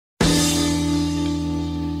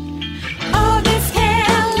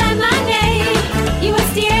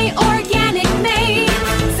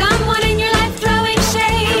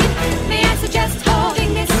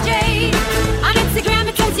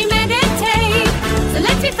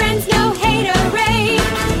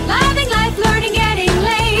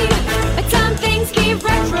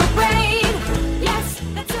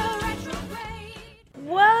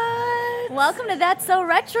to That's So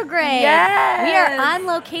Retrograde. Yes. We are on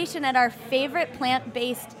location at our favorite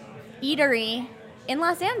plant-based eatery in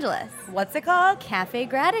Los Angeles. What's it called? Cafe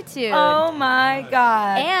Gratitude. Oh my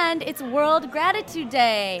God. And it's World Gratitude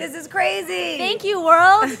Day. This is crazy. Thank you,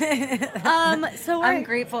 world. So I'm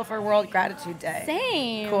grateful for World Gratitude Day.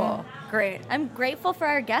 Same. Cool. Great. I'm grateful for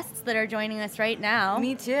our guests that are joining us right now.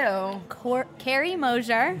 Me too. Cary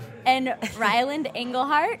Mosier and Ryland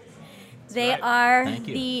Engelhart. They are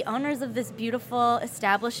the owners of this beautiful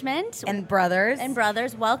establishment. And brothers.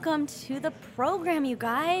 Welcome to the program, you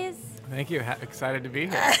guys. Thank you. Excited to be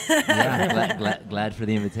here. Yeah, glad for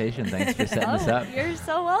the invitation. Thanks for setting this up. You're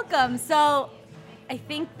so welcome. So I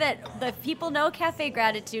think that if people know Cafe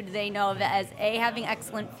Gratitude, they know of it as having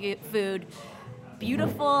excellent food,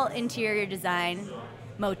 beautiful interior design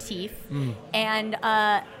motif, and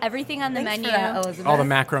everything on the Thanks menu. for that, Elizabeth. All the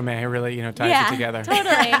macrame really, ties it together.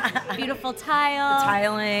 Totally. Beautiful tile. The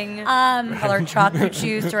tiling, color chalk you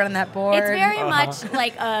choose to run on that board. It's very much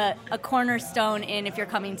like a cornerstone in if you're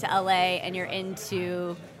coming to LA and you're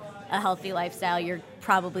into a healthy lifestyle, you're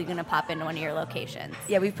probably going to pop into one of your locations.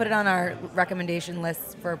 Yeah, we've put it on our recommendation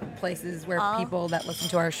list for places where people that listen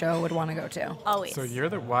to our show would want to go to. Always. So you're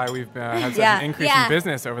why we've had such an increase in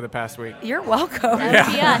business over the past week. You're welcome.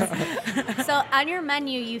 Yes. So on your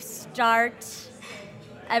menu,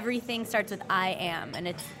 everything starts with I am, and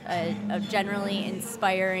it's a generally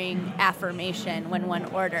inspiring affirmation when one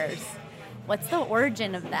orders. What's the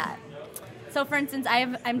origin of that? So, for instance,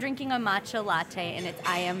 I'm drinking a matcha latte, and it's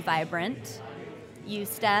I am vibrant. You,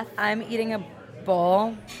 Steph? I'm eating a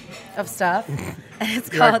bowl of stuff, and it's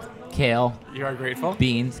called kale. You are grateful?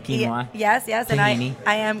 Beans, quinoa. Yes, tahini, and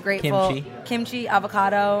I am grateful. Kimchi,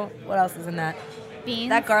 avocado. What else is in that? Beans.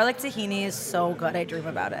 That garlic tahini is so good. I dream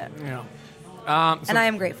about it. Yeah. And I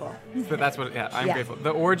am grateful. So that's what. Yeah, I'm grateful.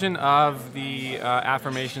 The origin of the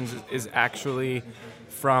affirmations is actually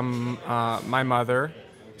from my mother.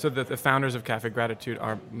 So the founders of Cafe Gratitude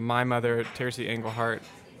are my mother, Cary Engelhart,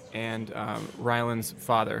 and Ryland's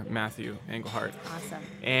father, Matthew Engelhart. Awesome.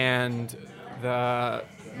 And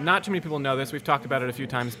not too many people know this. We've talked about it a few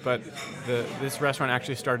times, but this restaurant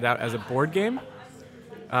actually started out as a board game.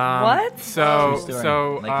 What? So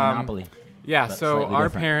like Monopoly. Yeah. So our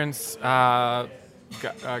different. parents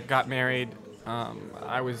got married.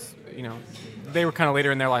 I was, they were kind of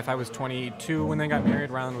later in their life. I was 22 when they got married.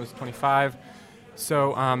 Ryland was 25.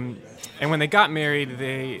 So, and when they got married,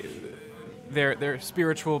 they're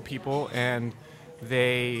spiritual people, and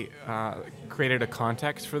they created a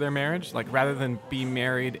context for their marriage. Like, rather than be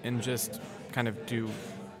married and just kind of do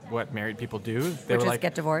what married people do, they were like,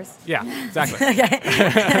 get divorced. Yeah, exactly.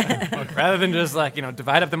 Rather than just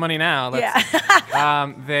divide up the money now.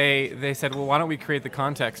 They said, well, why don't we create the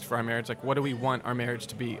context for our marriage? Like, what do we want our marriage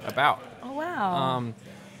to be about? Oh wow.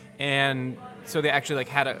 And so they actually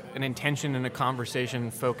had an intention and a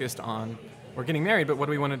conversation focused on, we're getting married, but what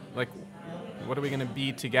do we want to what are we going to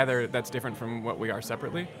be together that's different from what we are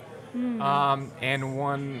separately? And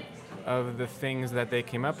one of the things that they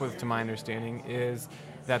came up with, to my understanding, is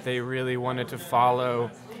that they really wanted to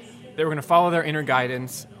they were going to follow their inner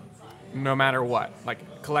guidance no matter what.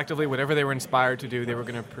 Like, collectively, whatever they were inspired to do, they were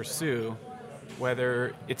going to pursue,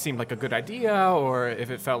 whether it seemed like a good idea or if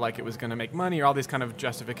it felt like it was going to make money, or all these kind of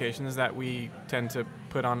justifications that we tend to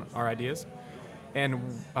put on our ideas. And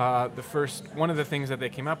one of the things that they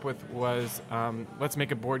came up with was, let's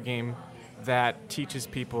make a board game that teaches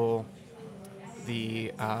people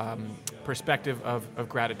the perspective of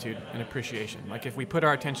gratitude and appreciation. Like, if we put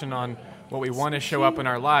our attention on what we want to show up in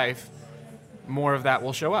our life, more of that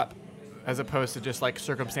will show up, as opposed to just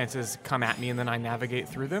circumstances come at me and then I navigate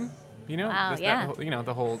through them. Wow,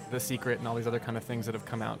 The Secret and all these other kind of things that have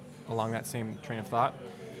come out along that same train of thought.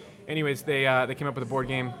 Anyways, they came up with a board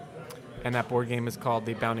game, and that board game is called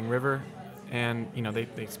The Bounding River, and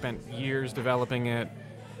they spent years developing it,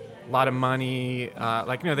 a lot of money.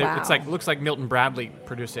 It's looks like Milton Bradley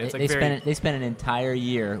produced it. They spent an entire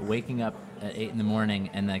year waking up at 8 a.m.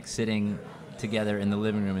 and sitting together in the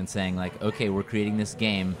living room and saying okay, we're creating this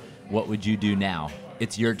game. What would you do now?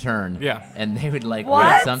 It's your turn. Yeah. And they would What?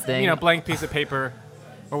 write something. Blank piece of paper.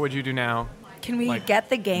 What would you do now? Can we get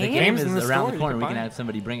the game? The game Game's in is the around store. the corner. You We can can buy have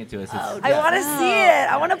somebody bring it to us. I want to see it.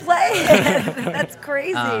 I want to play it. That's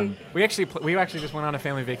crazy. We actually just went on a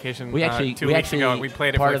family vacation We actually 2 weeks ago, and we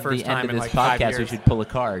played it part for the first of the time end in of this 5 podcast. years. We should pull a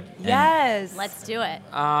card. Yes. Let's do it.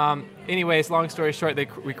 Anyways, long story short,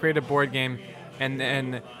 we created a board game, and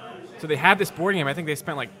then so they had this board game. I think they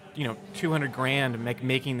spent $200,000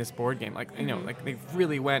 making this board game. They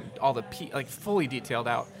really went all the fully detailed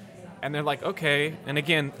out, and they're like, okay. And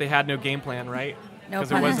again, they had no game plan, right? No Because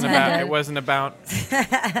pun it wasn't intended. about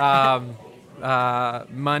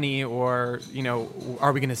money or,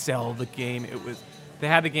 are we going to sell the game? They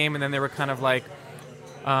had the game, and then they were kind of like,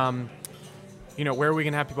 where are we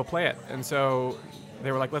going to have people play it? And so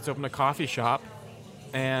they were like, let's open a coffee shop.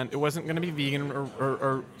 And it wasn't going to be vegan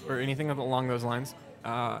or anything along those lines.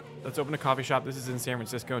 Let's open a coffee shop. This is in San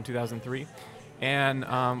Francisco in 2003. And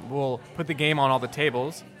we'll put the game on all the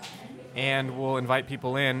tables, and we'll invite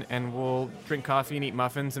people in, and we'll drink coffee and eat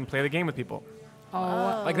muffins and play the game with people.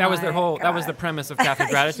 Oh, like that was their whole. That was the premise of Cafe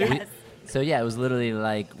Gratitude. Yes. So yeah, it was literally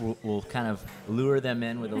like we'll kind of lure them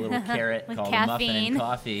in with a little carrot With called a muffin caffeine. and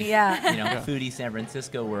coffee. Yeah. Foodie San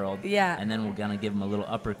Francisco world. Yeah. And then we're gonna give them a little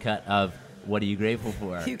uppercut of what are you grateful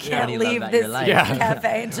for? You What can't do you love leave about this your life?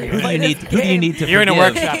 cafe until you Who do play you this need? Who do you game. need to You're in a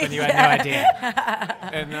forgive? workshop and you had no idea.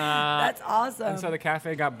 And That's awesome. And so the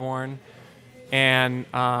cafe got born, and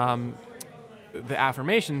the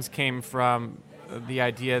affirmations came from the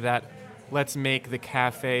idea that let's make the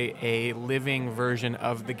cafe a living version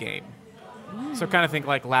of the game. So kind of think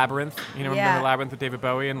like Labyrinth. Remember Labyrinth with David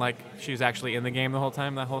Bowie, and like she's actually in the game the whole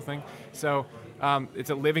time, that whole thing. So it's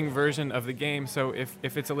a living version of the game. So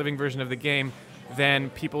if it's a living version of the game, then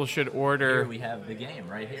people should order. Here we have the game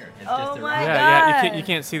right here. It's Oh just a my Yeah, God. you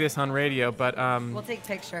can't see this on radio, but We'll take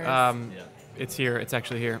pictures. it's here. It's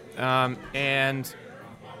actually here.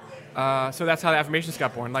 So that's how the affirmations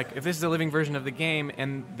got born. Like, if this is a living version of the game,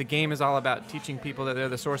 and the game is all about teaching people that they're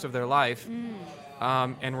the source of their life,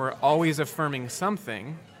 and we're always affirming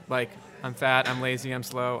something, like I'm fat, I'm lazy, I'm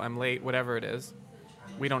slow, I'm late, whatever it is,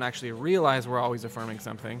 we don't actually realize we're always affirming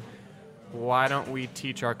something. Why don't we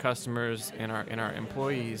teach our customers and our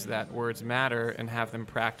employees that words matter and have them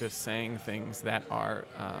practice saying things that are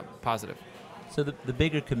positive? So the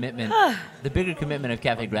bigger commitment, of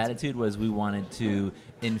Cafe Gratitude was we wanted to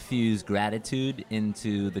infuse gratitude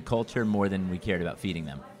into the culture more than we cared about feeding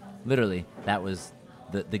them. Literally, that was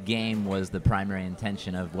the game was the primary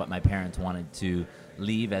intention of what my parents wanted to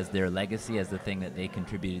leave as their legacy, as the thing that they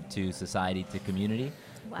contributed to society, to community.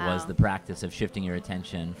 Wow. Was the practice of shifting your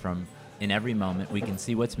attention from, in every moment, we can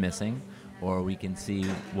see what's missing, or we can see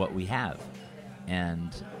what we have.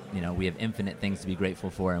 And, we have infinite things to be grateful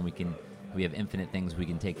for, and we have infinite things we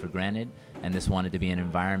can take for granted. And this wanted to be an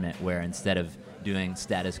environment where, instead of doing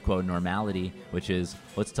status quo normality, which is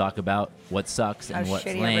let's talk about what sucks and How what's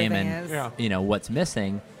shitty lame everything and is. what's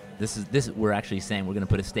missing, this we're actually saying we're going to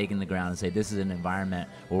put a stake in the ground and say this is an environment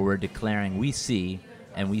where we're declaring we see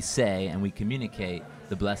and we say and we communicate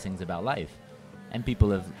the blessings about life. And people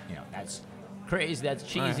have, that's crazy, that's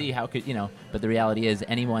cheesy, how could, but the reality is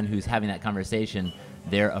anyone who's having that conversation,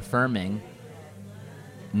 they're affirming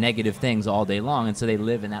negative things all day long, and so they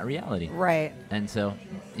live in that reality. Right. And so,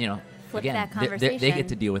 Flip again, that they get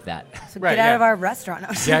to deal with that. So Right, get out yeah. of our restaurant.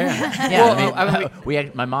 Yeah. Yeah,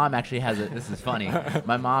 my mom actually has this is funny.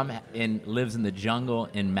 My mom lives in the jungle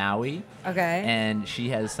in Maui. Okay. And she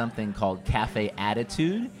has something called Cafe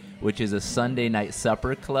Attitude, which is a Sunday night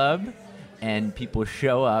supper club. And people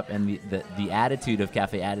show up, and the attitude of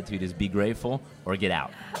Cafe Attitude is be grateful or get out.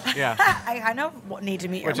 Yeah. I kind of need to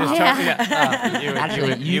meet your Which is mom. totally,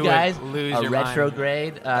 Actually, you would guys lose are your mind.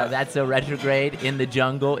 retrograde. That's a retrograde in the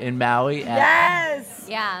jungle in Maui at Yes.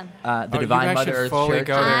 Yeah. the you Divine guys Mother should Earth fully Church.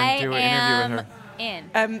 go there I and do an interview am with her. in.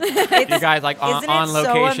 It's, You guys like on isn't on it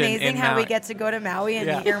location so amazing in how we Maui. get to go to Maui and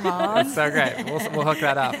Yeah. meet your mom? That's so great. We'll hook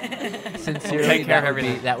that up. Sincerely, Take care that of would be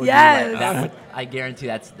everything. that would Yes. be that would, I guarantee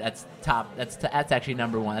that's top. That's actually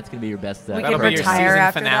number one. That's gonna be your best. We That'll could be your retire season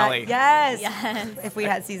after finale. that. Yes. Yes. If we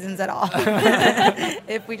had seasons at all.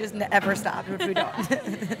 If we just ever stopped, which we don't.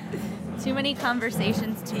 Too many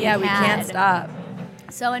conversations to be Yeah, we had. can't stop.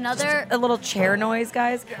 So another. A little chair noise,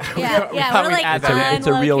 guys. Yeah, thought we're we'd like add on that in. It's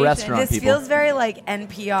a real location. restaurant. This people. feels very like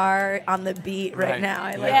NPR on the beat right Right. now.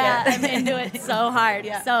 I like Yeah, it. I'm into it so hard.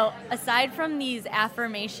 Yeah. So aside from these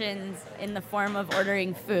affirmations in the form of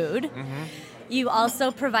ordering food, you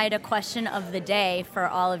also provide a question of the day for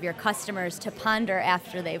all of your customers to ponder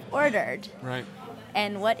after they've ordered. Right.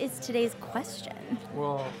 And what is today's question?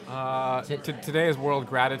 Well, today is World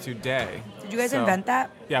Gratitude Day. Did you guys So- invent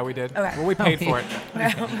that? Yeah, we did. Okay. Well, we paid for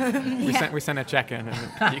it. We sent a check in,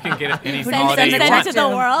 and you can get it any Send- holiday Send you it want. to the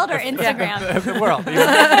world or Instagram? The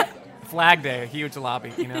world. Flag Day, huge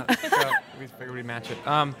lobby. So we figured we'd match it.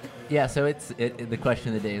 Yeah, so the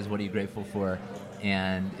question of the day is, what are you grateful for?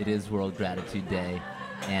 And it is World Gratitude Day,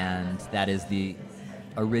 and that is the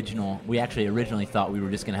original. We actually originally thought we were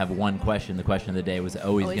just going to have one question. The question of the day was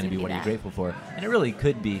always going to be, gonna what be are you that. grateful for? And it really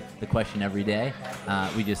could be the question every day.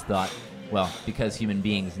 We just thought, well, because human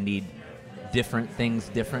beings need different things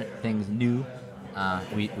new,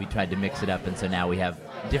 we tried to mix it up, and so now we have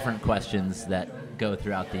different questions that go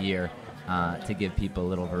throughout the year. to give people a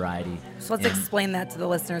little variety. So let's explain that to the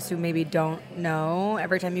listeners who maybe don't know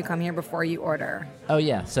every time you come here before you order. Oh,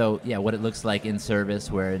 yeah. So, yeah, what it looks like in service,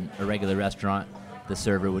 where in a regular restaurant, the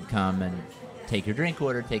server would come and take your drink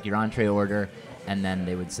order, take your entree order, and then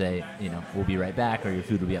they would say, we'll be right back, or your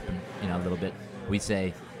food will be up in, a little bit. We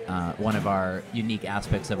say one of our unique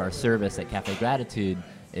aspects of our service at Cafe Gratitude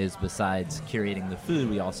is, besides curating the food,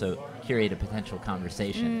 we also curate a potential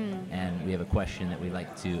conversation. And we have a question that we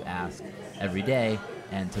like to ask every day.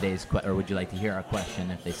 And today's or would you like to hear our question?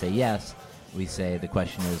 If they say yes, we say the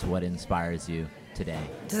question is, what inspires you today?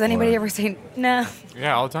 Does anybody ever say no?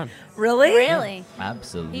 Yeah, all the time. Really? Really?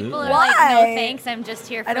 Absolutely. People are Why? like, no thanks, I'm just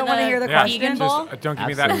here for I don't want to hear the question. vegan bowl. Just, don't give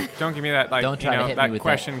me that. Don't give me that. Like, Don't try to hit me that with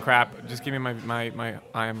question crap. Just give me my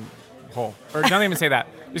I'm whole. Or don't even say that.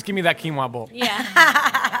 Just give me that quinoa bowl. Yeah.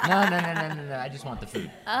 No. I just want the food.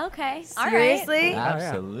 Okay. All right. Seriously?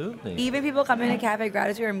 Absolutely. Even people coming to Cafe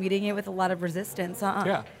Gratitude are meeting it with a lot of resistance.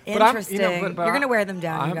 Yeah. Interesting. But You're gonna wear them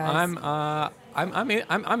down, you guys.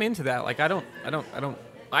 I'm into that. Like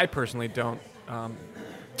I personally don't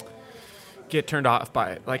get turned off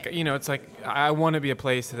by it. Like, it's like I want to be a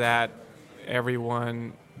place that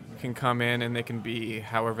everyone can come in and they can be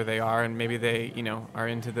however they are, and maybe they, are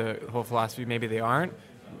into the whole philosophy, maybe they aren't.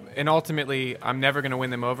 And ultimately, I'm never going to win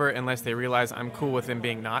them over unless they realize I'm cool with them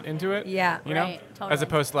being not into it. Yeah. You know? Right, totally. As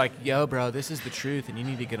opposed to like, yo, bro, this is the truth and you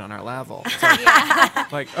need to get on our level. It's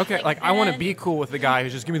like, like, okay, like I want to be cool with the guy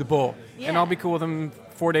who's just give me the bowl. Yeah. And I'll be cool with him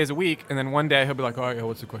 4 days a week. And then one day he'll be like, oh, yeah,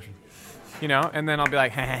 what's the question? And then I'll be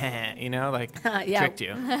like, Yeah. tricked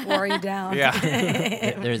you. Wore you down. Yeah.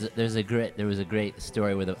 There was a great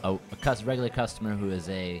story with a regular customer who is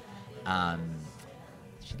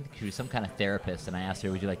she was some kind of therapist, and I asked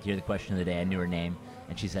her, would you like to hear the question of the day? I knew her name,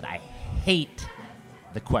 and she said, I hate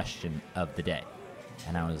the question of the day.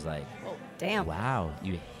 And I was like, Oh, damn. wow,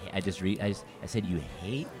 I said, you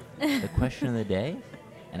hate the question of the day?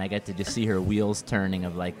 And I got to just see her wheels turning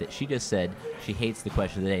of like that. She just said she hates the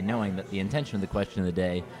question of the day, knowing that the intention of the question of the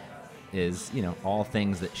day is, all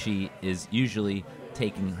things that she is usually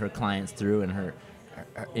taking her clients through, and her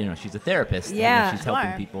she's a therapist. Yeah, she's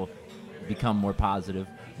helping sure. people become more positive,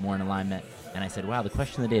 more in alignment. And I said, wow, the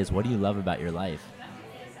question of the day is, what do you love about your life?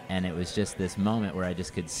 And it was just this moment where I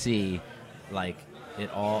just could see like it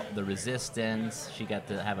all, the resistance. She got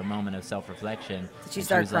to have a moment of self-reflection. Did she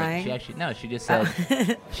start crying? She just said,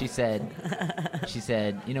 she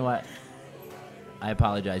said, you know what? I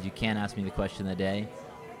apologize. You can't ask me the question of the day.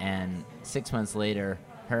 And 6 months later,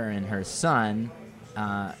 her and her son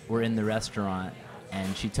were in the restaurant,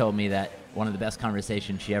 and she told me that one of the best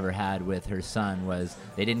conversations she ever had with her son was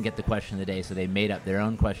they didn't get the question of the day, so they made up their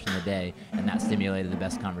own question of the day, and that stimulated the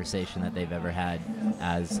best conversation that they've ever had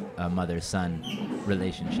as a mother-son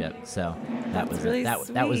relationship. So that was really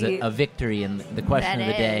that was a victory in the question of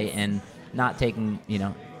the day, and not taking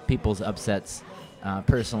people's upsets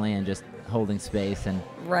personally, and just holding space and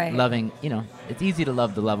loving. It's easy to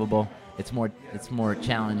love the lovable. It's more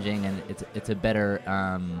challenging, and it's a better.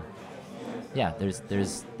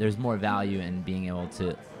 There's more value in being able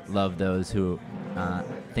to love those who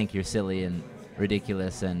think you're silly and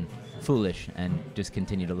ridiculous and foolish, and just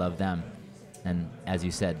continue to love them. And as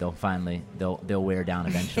you said, they'll wear down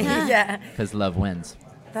eventually. Yeah. Because love wins.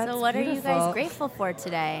 That's So what are you beautiful. guys grateful for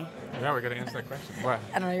today? Yeah, we're going to answer that question. What?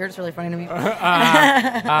 I don't know. You're just really funny to me. What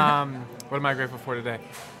am I grateful for today?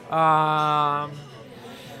 I'm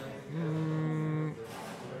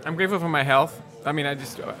grateful for my health. I mean, I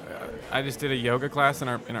just did a yoga class in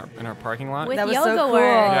our parking lot. With That was Yoga so cool.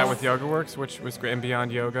 Works. Yeah, with Yoga Works, which was great, and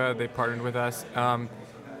Beyond Yoga, they partnered with us.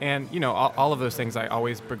 And all of those things I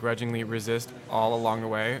always begrudgingly resist all along the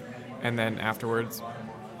way, and then afterwards,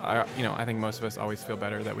 I think most of us always feel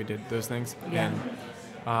better that we did those things. Yeah.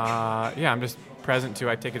 And I'm just present too.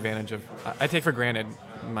 I take for granted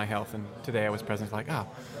my health, and today I was present, like, I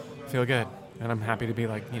feel good, and I'm happy to be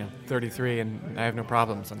like 33 and I have no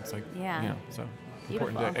problems, and it's like so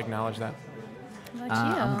important Beautiful. to acknowledge that. What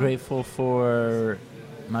about you? I'm grateful for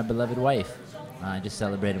my beloved wife. I just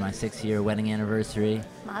celebrated my 6-year wedding anniversary.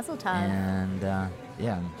 Mazel tov. And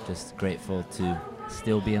I'm just grateful to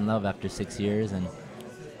still be in love after 6 years, and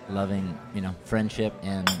loving, friendship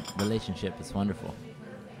and relationship. It's wonderful.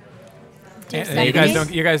 And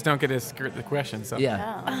you guys don't get to skirt the question, so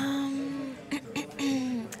Yeah.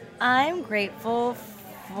 I'm grateful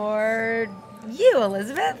for you,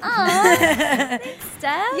 Elizabeth. Thanks,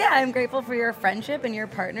 Steph. Yeah, I'm grateful for your friendship and your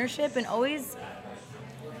partnership, and always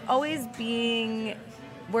being,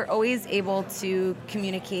 we're always able to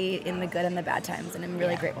communicate in the good and the bad times, and I'm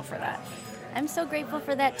really grateful for that. I'm so grateful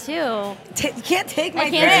for that too. You can't take my I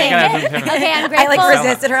drink. can't take it. Okay, I'm I grateful. like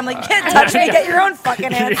resisted her. I'm like, you can't touch me. Get your own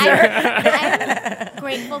fucking answer. I'm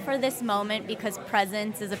grateful for this moment because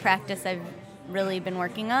presence is a practice I've really been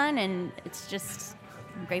working on, and it's just,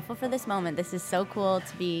 I'm grateful for this moment. This is so cool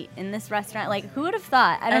to be in this restaurant. Like, who would have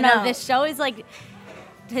thought? I don't know. This show is like,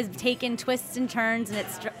 has taken twists and turns, and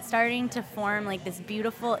it's starting to form like this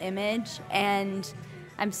beautiful image, and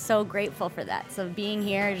I'm so grateful for that. So being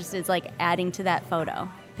here just is like adding to that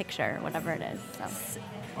picture, whatever it is. So.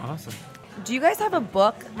 Awesome. Do you guys have a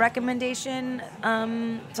book recommendation?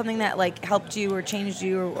 Something that like helped you or changed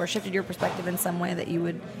you or shifted your perspective in some way that you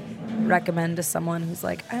would recommend to someone who's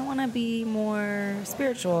like, I want to be more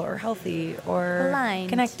spiritual or healthy or aligned,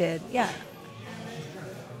 connected? Yeah.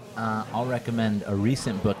 I'll recommend a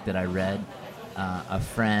recent book that I read. A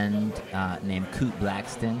friend named Coot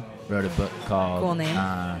Blackston wrote a book called Cool name.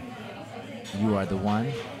 You Are the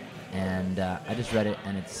One. And I just read it,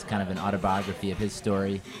 and it's kind of an autobiography of his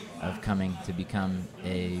story of coming to become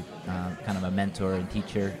a kind of a mentor and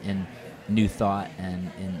teacher in new thought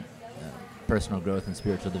and in personal growth and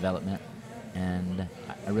spiritual development. And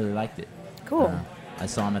I really liked it. Cool. I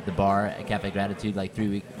saw him at the bar at Cafe Gratitude like 3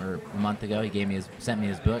 weeks or a month ago. He sent me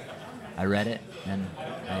his book. I read it, and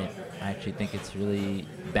I actually think it's really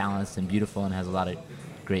balanced and beautiful and has a lot of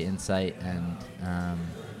great insight, and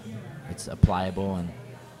it's applicable and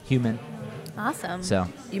human. Awesome. So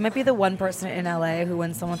You might be the one person in LA who,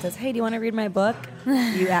 when someone says, "Hey, do you want to read my book?"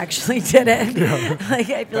 you actually did it. Like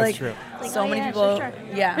I feel like true. so many yeah, people. sure.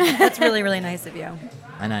 Yeah, that's really really nice of you.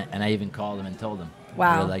 and I even called him and told him I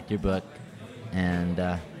Wow. really liked your book, and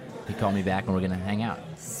he called me back and we're gonna hang out.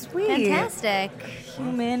 Sweet. Fantastic.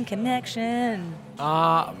 Human connection.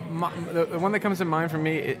 The one that comes to mind for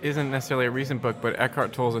me isn't necessarily a recent book, but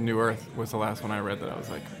Eckhart Tolle's A New Earth was the last one I read that I was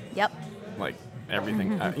Yep. like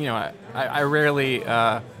everything. I rarely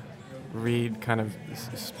read kind of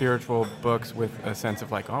spiritual books with a sense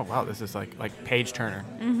of like, oh wow, this is like page turner.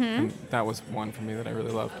 And that was one for me that I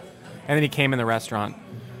really loved. And then he came in the restaurant.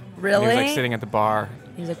 Really? And he was like sitting at the bar.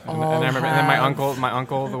 He's like, And all I remember, and then my have.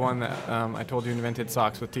 uncle, the one that I told you invented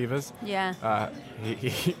socks with Tivas. Yeah.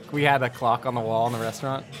 We had a clock on the wall in the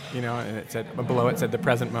restaurant, and it said below it said the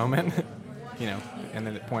present moment, and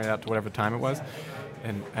then it pointed out to whatever time it was.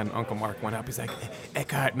 And Uncle Mark went up. He's like,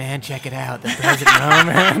 Eckhart, man, check it out, the present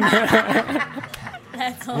moment.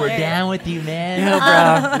 That's We're hilarious. down with you, man.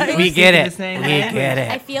 Yeah, bro. We get Speaking it. the same We language. get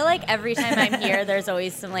I it. feel like every time I'm here, there's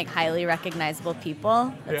always some like highly recognizable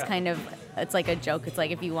people. That's Yeah. kind of, it's like a joke. It's like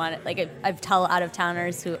if you want it, like I've tell out of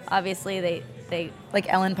towners who obviously they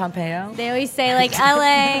Like Ellen Pompeo. They always say like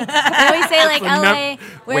LA. They always say like LA.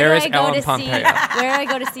 Where is do I go Ellen to Pompeo? see? Where do I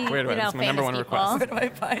go to see? Wait a minute, You know, it's my number famous one people. request. Where do I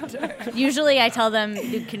find her? Usually, I tell them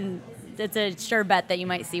you can. It's a sure bet that you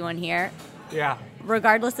might see one here, Yeah.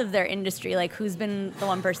 regardless of their industry. Like, who's been the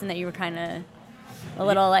one person that you were kind of a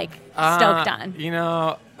little like stoked on?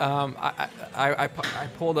 I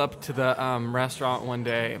pulled up to the restaurant one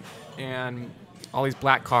day, and all these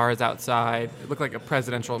black cars outside. It looked like a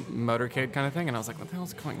presidential motorcade kind of thing, and I was like, what the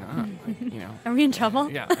hell's going on? Like, Are we in trouble?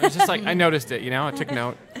 Yeah, it was just like, I noticed it, I took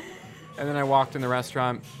note. And then I walked in the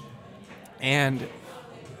restaurant, and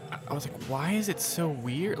I was like, why is it so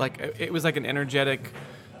weird? Like, it was like an energetic,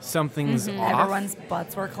 something's off. Everyone's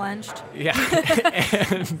butts were clenched. Yeah.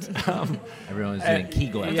 And, Everyone was doing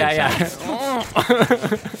Kegel yeah. That's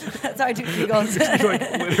how I do Kegels. You, like,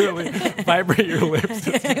 literally vibrate your lips.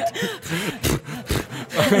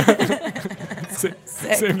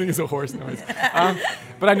 Same thing as a horse noise.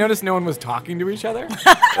 But I noticed no one was talking to each other.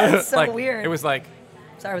 That's so like, weird. It was like,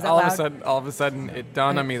 Sorry, was that all loud? of a sudden, it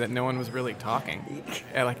dawned on me that no one was really talking.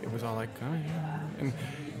 And like, it was all like, oh yeah.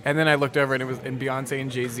 And then I looked over, and it was, and Beyonce and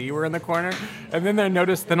Jay-Z were in the corner. And then I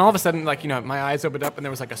noticed, then all of a sudden, like, my eyes opened up, and there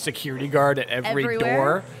was like a security guard at every Everywhere?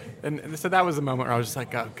 door. And so that was the moment where I was just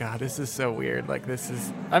like, oh God, this is so weird. Like, this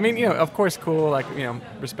is, I mean, of course, cool. Like,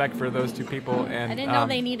 respect for those two people. And I didn't know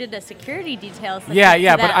they needed a security detail. yeah, to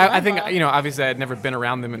but that I think, level. obviously I had never been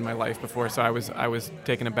around them in my life before, so I was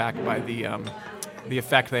taken aback by the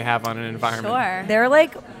effect they have on an environment. Sure. They're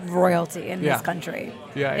like royalty in Yeah. this country.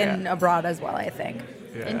 Yeah, And yeah. abroad as well, I think.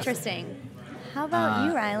 Yeah. Interesting. How about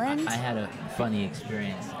you, Ryland? I had a funny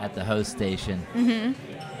experience at the host station.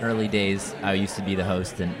 Early days, I used to be the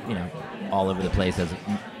host, and all over the place as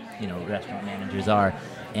restaurant managers are.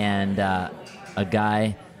 And a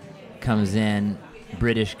guy comes in,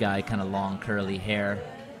 British guy, kind of long curly hair,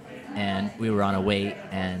 and we were on a wait,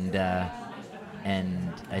 and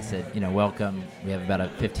I said, welcome. We have about a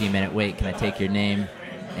 15-minute wait. Can I take your name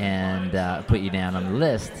and put you down on the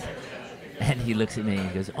list? And he looks at me and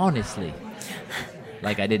he goes, honestly.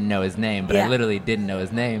 like I didn't know his name, but Yeah. I literally didn't know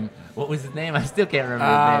his name. What was his name? I still can't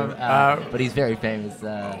remember his name. But he's very famous. He's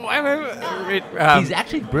He's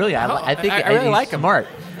actually brilliant. I think I really he's like him. smart.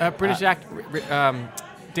 British actor,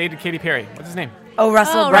 dated Katy Perry. What's his name? Oh,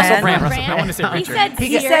 Russell Brand. Brand. I wanted to say He Richard. said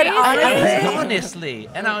He said serious? honestly. Honestly.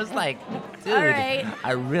 And I was like, dude, All right.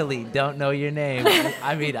 I really don't know your name.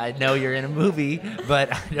 I mean, I know you're in a movie,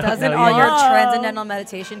 but I don't Doesn't know all your name. transcendental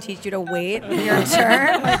meditation teach you to wait your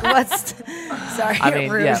turn? Like, what's... Sorry, I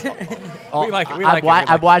mean, rude. yeah. We like it. We like it.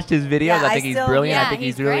 I've watched his videos. Yeah, I I think he's still- brilliant. Yeah, I think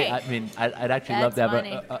he's he's really. great. I mean, I'd actually love to That's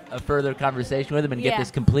have funny. a further conversation with him and get Yeah.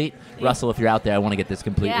 this complete. Russell, if you're out there, I want to get this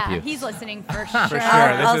complete Yeah, with you. he's listening for sure. For sure.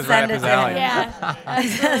 I'll This is right send up it his to alley. him. Yeah,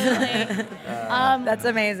 absolutely. That's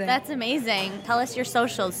amazing. That's amazing. Tell us your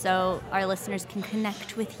socials so our listeners can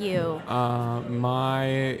connect with you.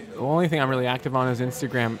 The only thing I'm really active on is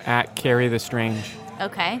Instagram at Cary the Strange.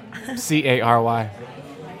 Okay. Cary.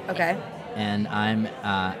 okay. And I'm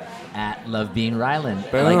at Love Being Ryland,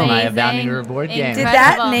 Boom. like my Amazing. Abounding Reward game. Did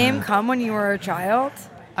Incredible. that name come when you were a child?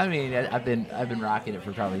 I mean, I've been rocking it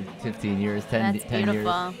for probably 15 years, 10, That's 10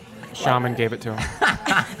 beautiful. years. Shaman gave it to him.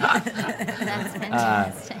 That's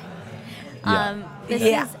fantastic. Yeah. This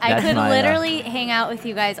Yeah. is. I That's could my, literally hang out with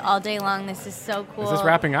you guys all day long. This is so cool. Is this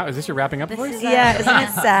wrapping up? Is this your wrapping up This voice? is Yeah, isn't it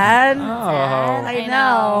sad? Oh. I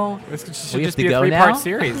know. This should We have just to be a go 3-part now?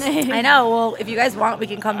 series. I know. Well, if you guys want, we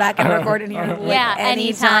can come back and record in here. Like, Yeah,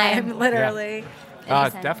 anytime. anytime. Literally.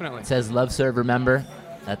 Anytime. Definitely. It says Love Serve Remember.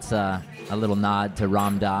 That's a little nod to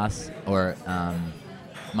Ram Dass or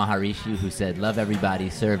Maharishi, who said, "Love everybody,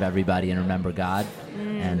 serve everybody, and remember God."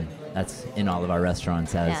 And that's in all of our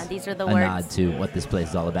restaurants as Yeah, these are the a words. nod to what this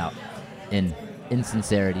place is all about, in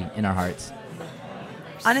sincerity, in our hearts.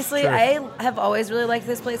 Honestly, Sure. I have always really liked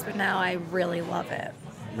this place, but now I really love it.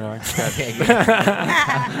 Really? Okay, good.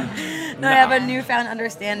 No, I have a newfound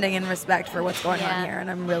understanding and respect for what's going Yeah. on here, and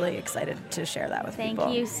I'm really excited to share that with Thank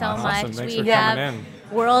people. you so Awesome. much. Thanks We for coming have in.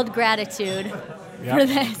 world gratitude Yep. for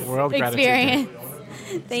this World gratitude. experience.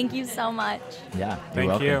 Thank you so much. Yeah, you're Thank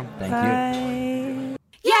welcome. you. Thank you. Bye.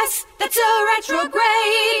 Yes, that's a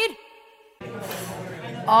retrograde.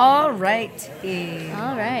 All right.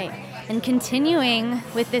 All right. And continuing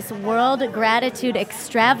with this world gratitude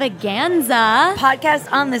extravaganza,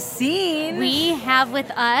 Podcast on the scene. we have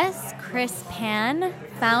with us Chris Pan,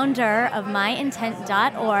 founder of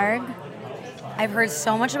myintent.org. I've heard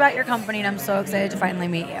so much about your company, and I'm so excited to finally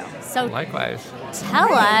meet you. So Likewise.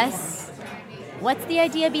 tell us, what's the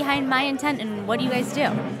idea behind My Intent and what do you guys do?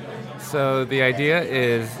 So the idea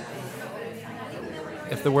is,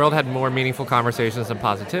 if the world had more meaningful conversations and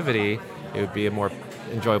positivity, it would be a more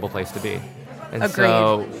enjoyable place to be. And Agreed.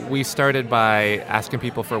 so we started by asking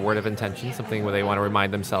people for a word of intention, something where they want to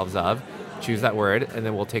remind themselves of. Choose that word, and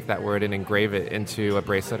then we'll take that word and engrave it into a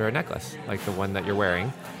bracelet or a necklace, like the one that you're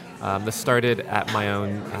wearing. This started at my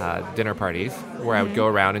own dinner parties, where I would go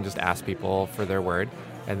around and just ask people for their word,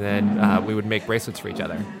 and then we would make bracelets for each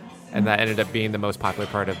other. And that ended up being the most popular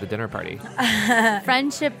part of the dinner party.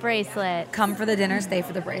 Friendship bracelet. Come for the dinner, stay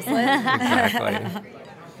for the bracelet. Exactly.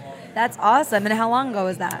 That's awesome. And how long ago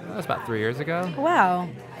was that? That was about 3 years ago. Wow.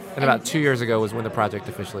 And about 2 years ago was when the project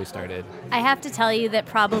officially started. I have to tell you that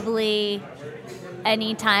probably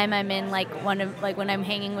anytime I'm in when I'm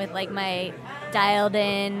hanging with my dialed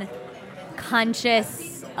in,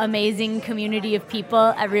 conscious, amazing community of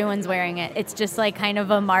people, everyone's wearing it. It's just kind of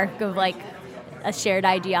a mark of a shared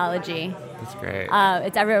ideology. That's great.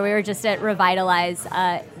 It's everywhere. We were just at Revitalize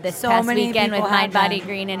this So past many weekend with people Mind had Body them.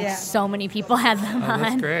 Green, and Yeah. so many people had them Oh, on.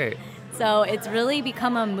 that's great. So it's really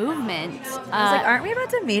become a movement. I was like, aren't we about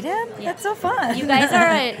to meet him? That's so fun. You guys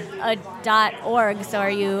are a .org, so are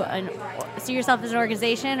you see yourself as an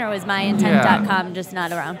organization, or was myintent.com just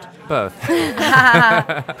not around? Both.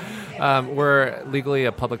 We're legally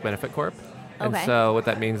a public benefit corp. And Okay. so what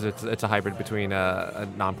that means is it's a hybrid between a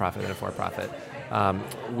nonprofit and a for-profit.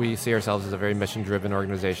 We see ourselves as a very mission-driven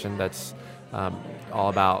organization that's all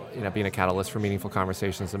about being a catalyst for meaningful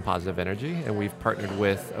conversations and positive energy. And we've partnered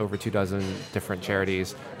with over 24 different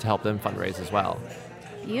charities to help them fundraise as well,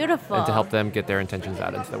 Beautiful. and to help them get their intentions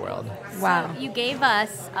out into the world. Wow. You gave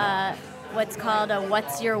us what's called a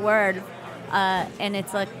What's Your Word, and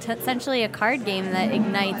it's essentially a card game that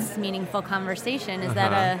ignites meaningful conversation. Is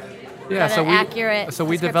that an accurate So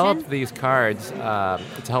we description? developed these cards to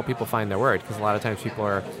help people find their word, because a lot of times people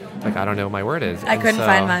are like, I don't know what my word is. I And couldn't so-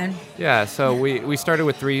 find mine. Yeah, so we started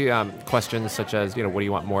with 3 questions, such as, what do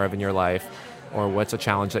you want more of in your life? Or what's a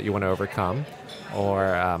challenge that you want to overcome?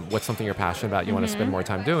 Or what's something you're passionate about you want to spend more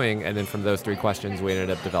time doing? And then from those 3 questions, we ended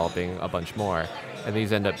up developing a bunch more. And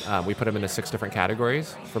these we put them into 6 different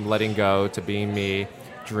categories, from letting go to being me,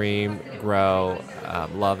 dream, grow,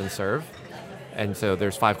 love, and serve. And so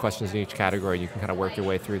there's 5 questions in each category. You can kind of work your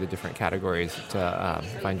way through the different categories to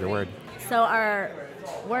find your word. So our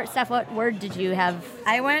word, Steph, what word did you have?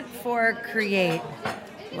 I went for create.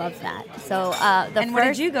 Love that. So What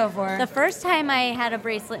did you go for? The first time I had a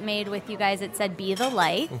bracelet made with you guys, it said "Be the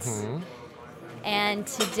light," and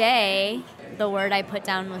today the word I put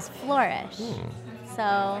down was flourish.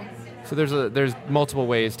 So there's multiple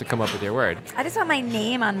ways to come up with your word. I just want my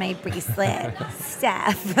name on my bracelet.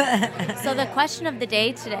 Steph. So the question of the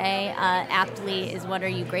day today, aptly, is what are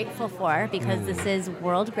you grateful for? Because this is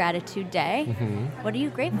World Gratitude Day. What are you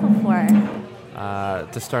grateful for?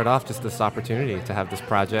 To start off, just this opportunity to have this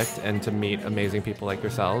project and to meet amazing people like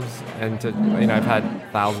yourselves, and to I've had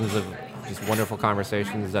thousands of just wonderful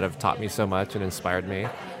conversations that have taught me so much and inspired me,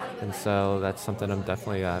 and so that's something I'm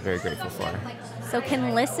definitely very grateful for. So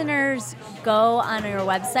can listeners go on your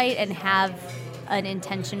website and have an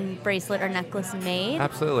intention bracelet or necklace made?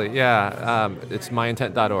 Absolutely, yeah. It's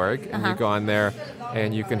myintent.org, and you go on there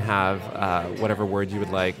and you can have whatever word you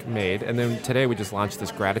would like made. And then today we just launched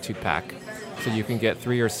this gratitude pack. So you can get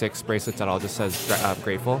 3 or 6 bracelets that all just says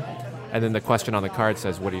grateful. And then the question on the card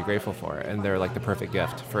says, what are you grateful for? And they're like the perfect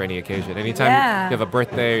gift for any occasion. Anytime you have a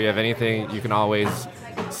birthday or you have anything, you can always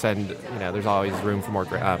send, there's always room for more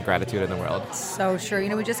gratitude in the world. So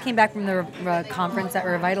true. We just came back from the conference at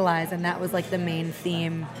Revitalize, and that was like the main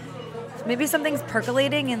theme. Maybe something's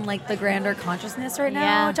percolating in like the grander consciousness right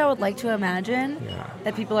now, which I would like to imagine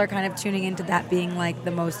that people are kind of tuning into that being like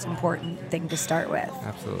the most important thing to start with.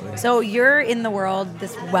 Absolutely. So you're in the world,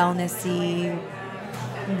 this wellnessy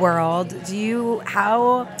world.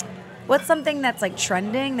 What's something that's like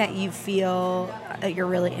trending that you feel that you're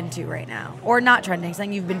really into right now? Or not trending,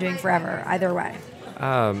 something you've been doing forever, either way.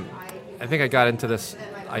 I think I got into this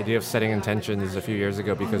idea of setting intentions a few years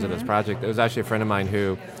ago because of this project. It was actually a friend of mine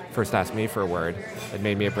who first asked me for a word and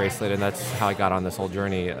made me a bracelet, and that's how I got on this whole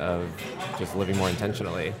journey of just living more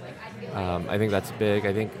intentionally. I think that's big.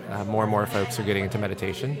 I think more and more folks are getting into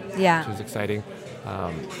meditation, which is exciting.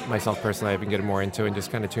 Myself personally, I've been getting more into it and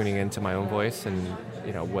just kind of tuning into my own voice and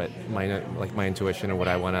what my intuition and what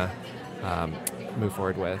I want to move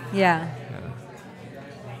forward with.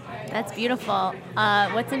 That's beautiful.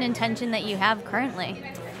 What's an intention that you have currently?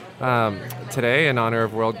 Today, in honor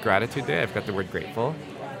of World Gratitude Day, I've got the word grateful.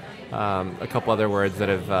 A couple other words that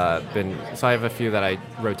have been, so I have a few that I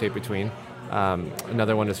rotate between.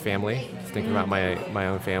 Another one is family, just thinking about my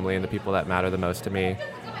own family and the people that matter the most to me.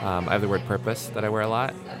 I have the word purpose that I wear a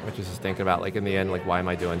lot, which is just thinking about, like, in the end, like, why am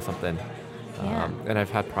I doing something? And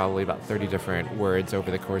I've had probably about 30 different words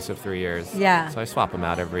over the course of 3 years. So I swap them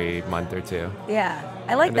out every month or two.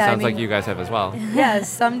 I like and that. It sounds like you guys have as well.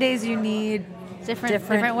 Some days you need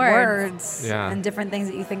different words and different things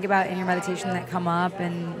that you think about in your meditation that come up,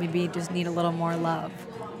 and maybe you just need a little more love.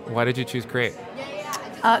 Why did you choose create?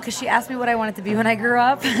 Because she asked me what I wanted to be when I grew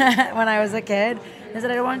up, when I was a kid. I said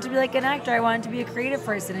I wanted to be like an actor. I wanted to be a creative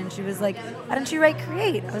person. And she was like, why don't you write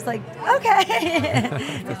create? I was like, okay.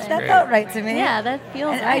 That felt right to me. Yeah, that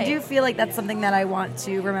feels right. I do feel like that's something that I want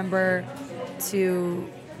to remember to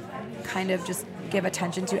kind of just give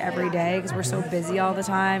attention to every day, because we're so busy all the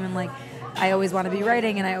time. And like, I always want to be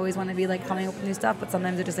writing and I always want to be like coming up with new stuff, but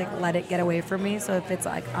sometimes I just like let it get away from me. So if it's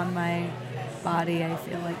like on my body, I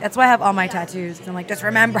feel like that's why I have all my tattoos. I'm like, just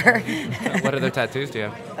remember. What other tattoos do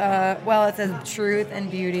you have? Well, it says truth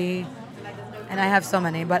and beauty, and I have so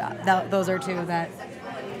many, but those are two that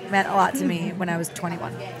meant a lot to me when I was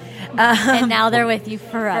 21. And now they're with you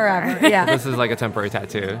forever. This is like a temporary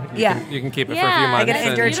tattaoo. You can keep it for a few months. I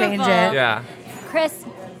can interchange it. Chris,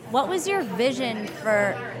 what was your vision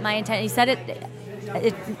for My Intent? You said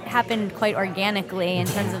it happened quite organically in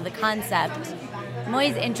terms of the concept. I'm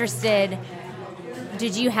always interested.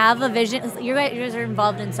 Did you have a vision? You guys are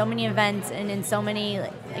involved in so many events and in so many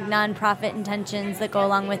like nonprofit intentions that go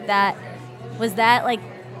along with that. Was that like,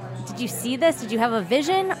 did you see this? Did you have a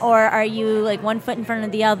vision, or are you like one foot in front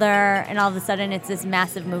of the other and all of a sudden it's this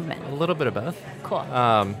massive movement? A little bit of both. Cool.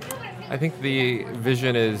 I think the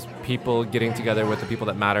vision is people getting together with the people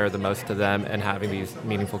that matter the most to them and having these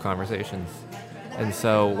meaningful conversations. And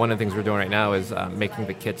so one of the things we're doing right now is making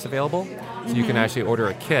the kits available. So you can actually order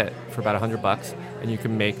a kit for about $100, and you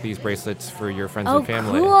can make these bracelets for your friends and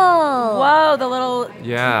family. Oh, cool! Whoa, the little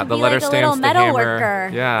the letter like stamps, the metal hammer.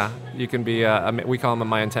 Worker. Yeah, you can be. We call them a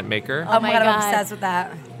My Intent maker. Oh my God, I'm obsessed with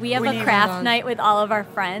that. We have a craft night with all of our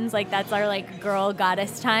friends. Like that's our like girl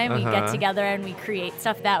goddess time. We get together and we create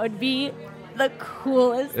stuff. That would be the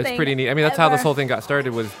coolest thing. It's pretty neat. I mean, that's ever. how this whole thing got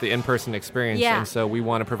started, was the in-person experience. Yeah. And so we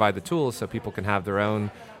want to provide the tools so people can have their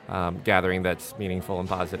own gathering that's meaningful and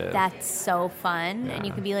positive. That's so fun. And you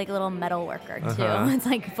Yeah. can be like a little metal worker too. Uh-huh. It's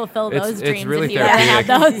like fulfill It's- those it's dreams really if you ever have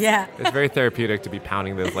therapeutic. those. Yeah. It's very therapeutic to be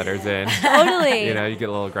pounding those letters in. Totally. You know, you get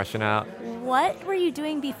a little aggression out. What were you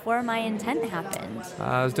doing before My Intent happened?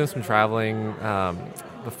 I was doing some traveling.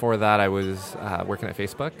 Before that, I was working at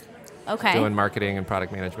Facebook, Okay. doing marketing and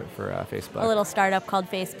product management for Facebook. A little startup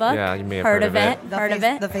called Facebook. Yeah, you may have heard of it. The Heard of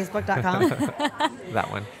face- it. The Facebook.com.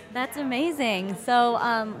 That one. That's amazing. So,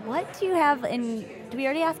 what do you have in? Do we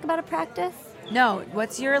already ask about a practice? No,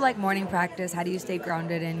 what's your like morning practice? How do you stay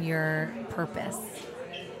grounded in your purpose?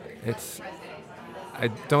 I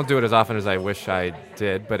don't do it as often as I wish I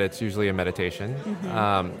did, but it's usually a meditation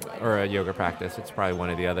or a yoga practice. It's probably one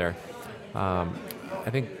or the other. I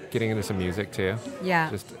think getting into some music too. Yeah.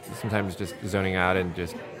 Just sometimes just zoning out and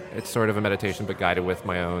just it's sort of a meditation, but guided with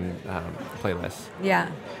my own playlist. Yeah.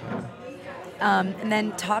 And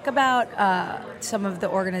then talk about some of the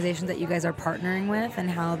organizations that you guys are partnering with and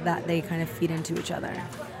how that they kind of feed into each other.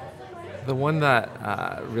 The one that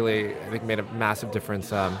really, I think, made a massive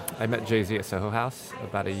difference, I met Jay-Z at Soho House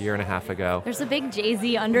about a year and a half ago. There's a big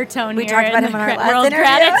Jay-Z undertone We here talked about in him the on our last World interview.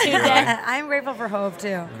 Gratitude Day. I'm grateful for Hove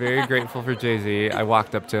too. Very grateful for Jay-Z. I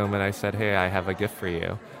walked up to him and I said, hey, I have a gift for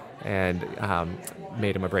you. And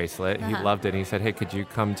made him a bracelet. He loved it. And he said, hey, could you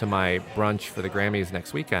come to my brunch for the Grammys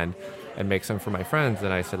next weekend and make some for my friends?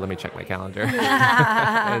 And I said, let me check my calendar.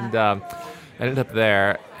 And ended up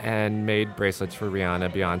there and made bracelets for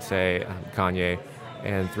Rihanna, Beyonce, Kanye.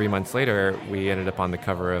 And 3 months later, we ended up on the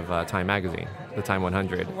cover of Time magazine, the Time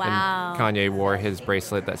 100. Wow. And Kanye wore his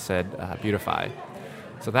bracelet that said Beautify.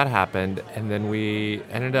 So that happened, and then we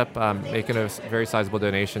ended up making a very sizable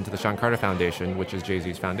donation to the Sean Carter Foundation, which is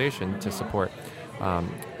Jay-Z's foundation, to support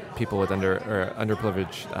people with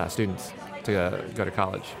underprivileged students to go to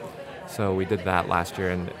college. So we did that last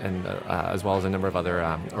year, and as well as a number of other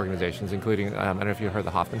organizations, including, I don't know if you heard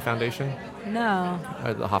the Hoffman Foundation, No.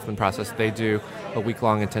 or the Hoffman Process. They do a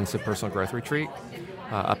week-long intensive personal growth retreat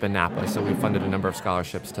up in Napa, so we funded a number of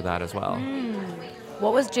scholarships to that as well.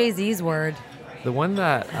 What was Jay-Z's word? The one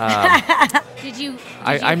that Did you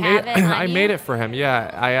I have made it on I you? made it for him. Yeah,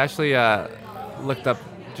 I actually looked up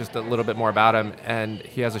just a little bit more about him, and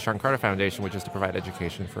he has a Sean Carter Foundation, which is to provide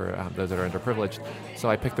education for those that are underprivileged. So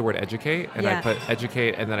I picked the word educate, and I put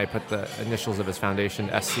educate, and then I put the initials of his foundation,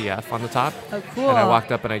 SCF, on the top. Oh, cool. And I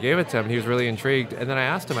walked up and I gave it to him. He was really intrigued, and then I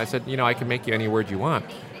asked him. I said, I can make you any word you want.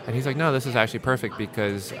 And he's like, no, this is actually perfect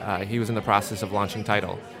because he was in the process of launching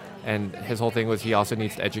Tidal. And his whole thing was he also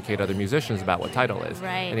needs to educate other musicians about what Tidal is.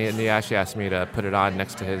 Right. And he actually asked me to put it on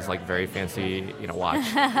next to his very fancy watch.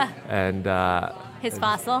 And His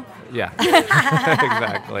fossil. yeah,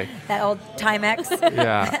 exactly. That old Timex.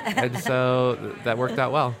 Yeah, and so that worked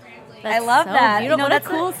out well. That's I love so that. Beautiful. What a That's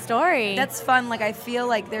cool story. That's fun. Like, I feel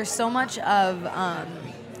like there's so much of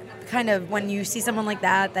kind of when you see someone like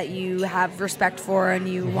that you have respect for and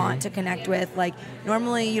you want to connect with. Like,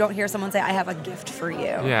 normally you don't hear someone say, I have a gift for you.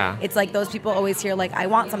 Yeah. It's like those people always hear, like, I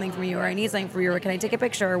want something from you, or I need something from you, or can I take a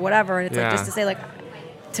picture, or whatever. And it's like Yeah. just to say, like,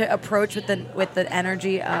 to approach with the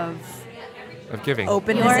energy of Giving.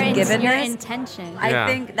 openness your, and givenness. your intention. Yeah. I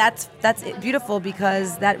think that's beautiful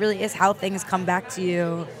because that really is how things come back to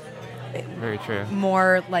you Very true.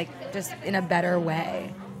 more like just in a better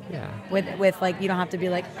way. Yeah. With like, you don't have to be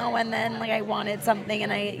like, oh, and then like I wanted something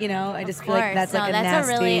and I just feel like that's like a that's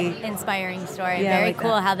nasty. a really inspiring story. Yeah, I Very like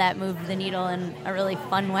cool that. how that moved the needle in a really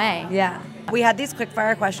fun way. Yeah. We had these quick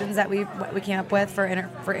fire questions that we came up with for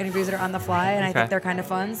interviews that are on the fly, and I Okay. think they're kind of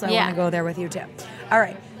fun, so I Yeah. want to go there with you too. All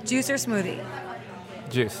right. Juice or smoothie?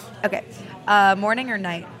 Juice. Okay. Morning or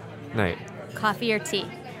night? Night. Coffee or tea?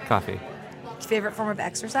 Coffee. Favorite form of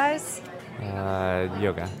exercise?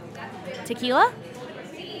 Yoga. Tequila?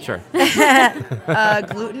 Sure.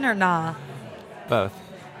 Gluten or nah? Both.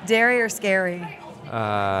 Dairy or scary?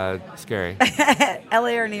 Scary.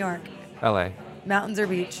 LA or New York? LA. Mountains or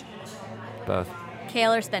beach? Both.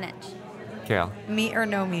 Kale or spinach? Kale. Meat or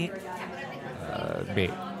no meat?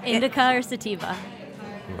 Meat. Indica or sativa?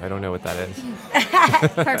 I don't know what that is.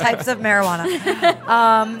 Types of marijuana.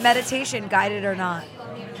 Meditation, guided or not?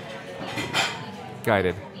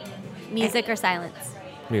 Guided. Music or silence?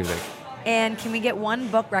 Music. And can we get one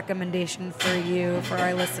book recommendation for you for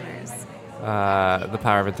our listeners? The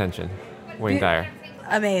Power of Intention. Wayne Dyer.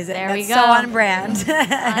 Amazing. There we That's so go. on brand.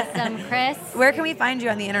 Awesome, Chris. Where can we find you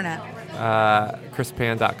on the internet?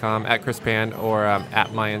 ChrisPan.com, at ChrisPan, or at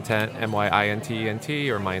MyIntent, MYINTENT,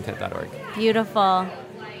 or myintent.org. Beautiful.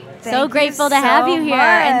 Thank So you grateful to so have you here, much.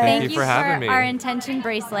 and Thank thank you for having me. our intention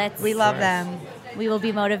bracelets. We love course. them. We will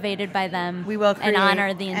be motivated by them. We will create and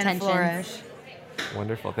honor the and intentions. flourish.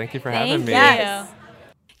 Wonderful. Thank you for Thank having me. you. Yes.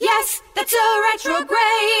 Yes, that's a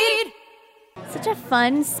retrograde. Such a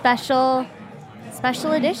fun, special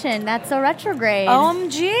edition. That's so retrograde.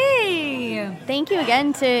 OMG. Thank you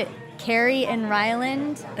again to Cary and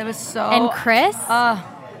Ryland It was so... and Chris.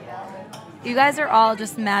 You guys are all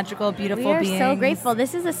just magical, beautiful We are beings. so grateful.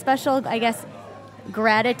 This is a special, I guess,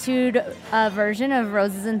 gratitude version of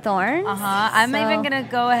Roses and Thorns. I'm So- even going to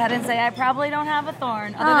go ahead and say I probably don't have a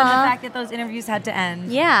thorn, other than the fact that those interviews had to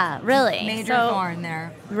end. Yeah, really. Major So, thorn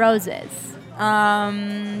there. Roses.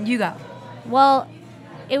 You go. Well,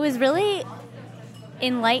 it was really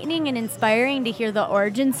enlightening and inspiring to hear the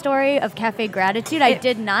origin story of Cafe Gratitude. I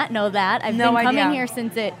did not know that. I've No been coming idea. here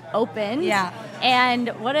since it opened. Yeah. And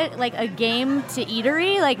what a game to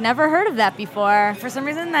eatery. Like, never heard of that before. For some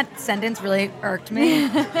reason, that sentence really irked me.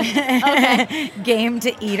 Okay. Game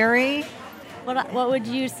to eatery. What would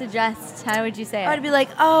you suggest? How would you say it? I would be like,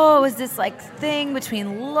 oh, it was this like thing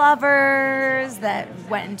between lovers that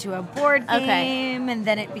went into a board Okay. game, and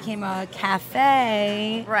then it became a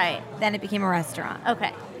cafe. Right. Then it became a restaurant.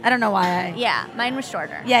 Okay. I don't know why. Yeah, mine was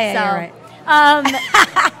shorter. Yeah, So, you're right.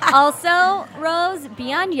 Also, Rose,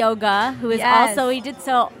 Beyond Yoga, who is Yes. also,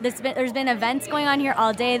 there's been events going on here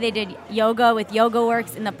all day. They did yoga with Yoga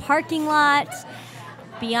Works in the parking lot.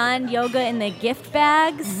 Beyond Yoga in the gift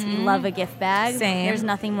bags. Love a gift bag. Same. There's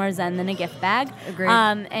nothing more zen than a gift bag. Agreed.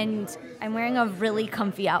 And I'm wearing a really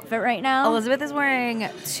comfy outfit right now. Elizabeth is wearing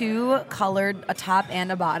two colored, a top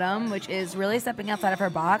and a bottom, which is really stepping outside of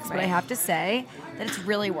her box, but I Right. have to say that it's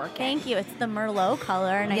really working. Thank you. It's the Merlot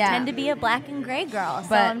color, and Yeah. I tend to be a black and gray girl, so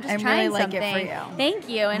But I'm just I trying really like it something. for you. Thank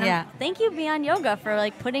you, and Yeah. thank you Beyond Yoga for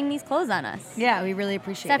like putting these clothes on us. Yeah, we really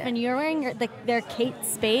appreciate Stefan, it. you're wearing their Kate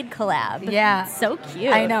Spade collab. Yeah. So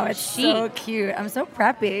cute. I know, it's Chic. so cute. I'm so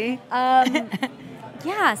preppy.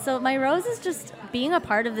 Yeah, so my rose is just being a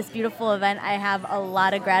part of this beautiful event. I have a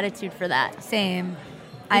lot of gratitude for that. Same.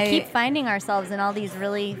 We keep finding ourselves in all these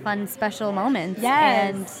really fun, special moments.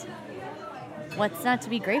 Yes. And what's not to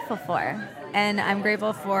be grateful for? And I'm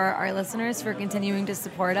grateful for our listeners for continuing to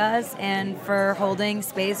support us and for holding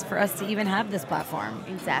space for us to even have this platform.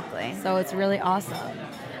 Exactly. So it's really awesome.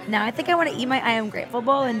 Now I think I want to eat my I Am Grateful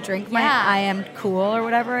bowl and drink my Yeah. I Am Cool or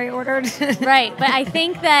whatever I ordered. Right, but I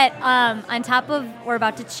think that on top of we're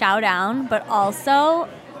about to chow down, but also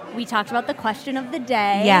we talked about the question of the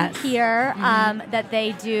day Yes. here that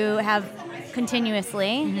they do have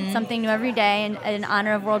continuously, something new every day, and in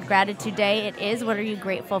honor of World Gratitude Day, it is what are you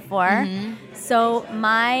grateful for? So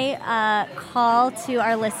my call to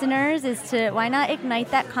our listeners is to why not ignite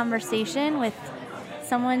that conversation with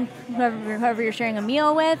someone, whoever you're sharing a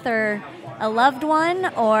meal with, or a loved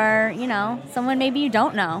one, or someone maybe you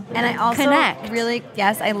don't know. And I also connect.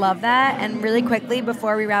 yes, I love that. And really quickly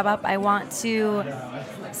before we wrap up, I want to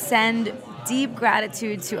send deep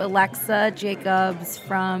gratitude to Alexa Jacobs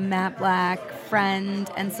from Matt Black, friend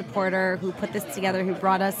and supporter who put this together, who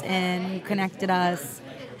brought us in, who connected us,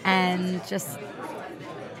 and just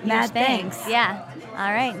mad thanks. Yeah.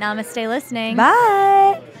 All right. Namaste listening.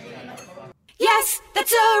 Bye. Yes,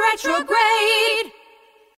 that's a retrograde.